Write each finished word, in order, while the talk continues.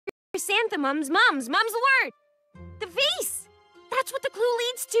chrysanthemums, mums. Mum's the word. The vase. That's what the clue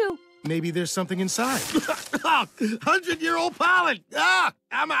leads to. Maybe there's something inside. 100-year-old pollen! Ah,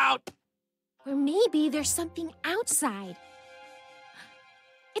 I'm out! Or maybe there's something outside.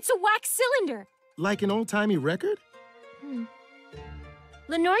 It's a wax cylinder. Like an old-timey record?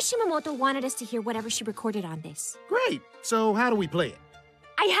 Lenore Shimamoto wanted us to hear whatever she recorded on this. Great. So how do we play it?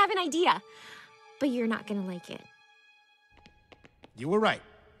 I have an idea, but you're not gonna like it. You were right.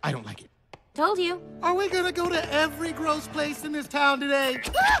 I don't like it. Told you. Are we gonna go to every gross place in this town today?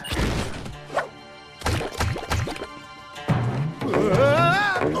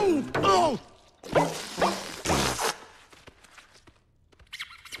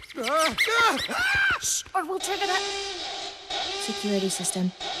 Shh, or we'll trigger the security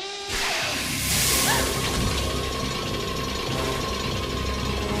system.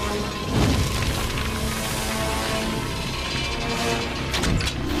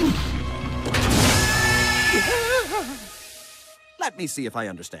 Let me see if I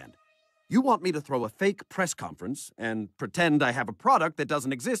understand. You want me to throw a fake press conference and pretend I have a product that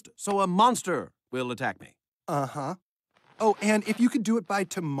doesn't exist, so a monster will attack me. Uh-huh. Oh, and if you could do it by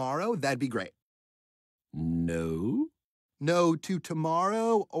tomorrow, that'd be great. No. No to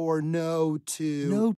tomorrow or no to... No